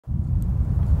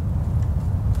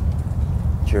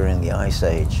during the Ice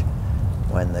Age,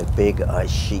 when the big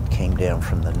ice sheet came down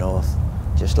from the north,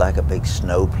 just like a big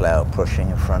snow plow pushing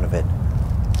in front of it.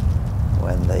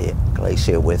 When the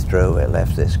glacier withdrew, it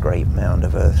left this great mound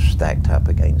of earth stacked up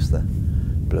against the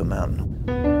Blue Mountain.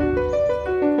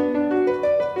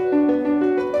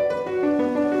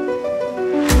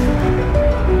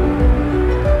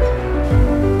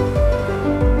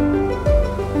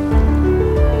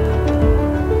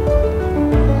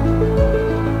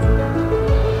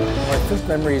 My first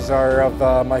memories are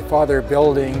of my father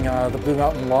building the Blue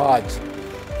Mountain Lodge.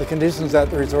 The conditions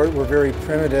at the resort were very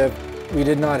primitive. We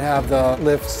did not have the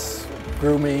lifts,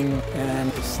 grooming,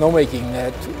 and snowmaking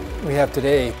that we have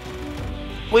today.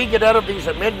 We get out of these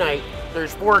at midnight.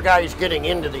 There's 4 guys getting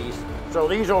into these. So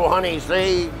these old honeys,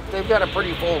 they've got a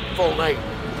pretty full night.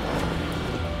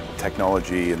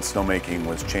 Technology and snowmaking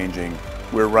was changing.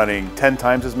 We're running 10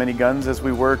 times as many guns as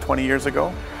we were 20 years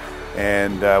ago,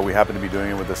 and we happen to be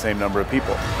doing it with the same number of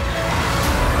people.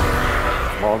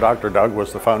 Well, Dr. Doug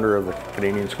was the founder of the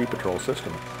Canadian Ski Patrol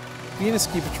system. Being a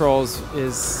ski patrol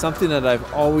is something that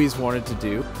I've always wanted to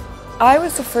do. I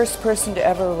was the first person to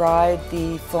ever ride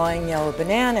the Flying Yellow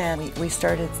Banana, and we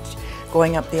started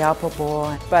going up the Apple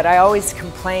Bowl. But I always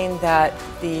complained that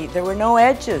there were no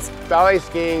edges. Ballet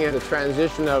skiing is a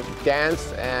transition of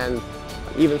dance and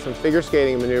even some figure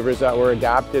skating maneuvers that were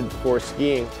adapted for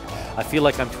skiing. I feel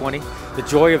like I'm 20. The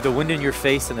joy of the wind in your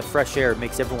face and the fresh air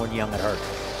makes everyone young at heart.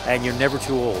 And you're never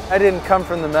too old. I didn't come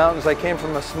from the mountains. I came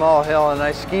from a small hill, and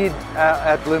I skied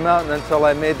at Blue Mountain until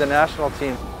I made the national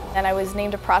team. And I was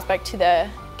named a prospect to the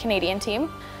Canadian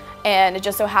team, and it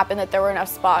just so happened that there were enough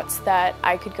spots that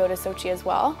I could go to Sochi as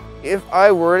well. If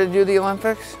I were to do the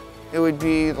Olympics, it would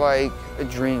be like a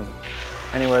dream.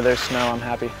 Anywhere there's snow, I'm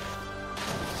happy.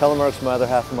 Telemark's my other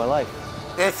half of my life.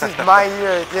 This is my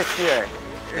year this year.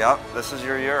 Yep, this is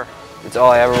your year. It's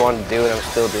all I ever wanted to do, and I'm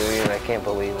still doing it, and I can't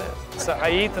believe it. So I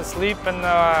eat and sleep and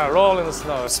roll in the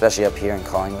snow. Especially up here in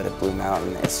Collingwood at Blue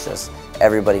Mountain, it's just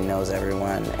everybody knows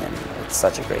everyone, and it's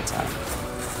such a great time.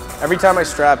 Every time I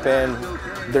strap in,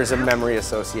 there's a memory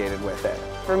associated with it.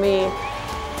 For me,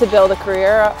 to build a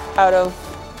career out of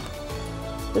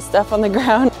the stuff on the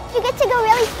ground. You get to go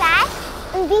really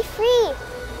fast and be free.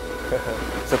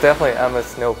 So definitely I'm a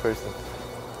snow person.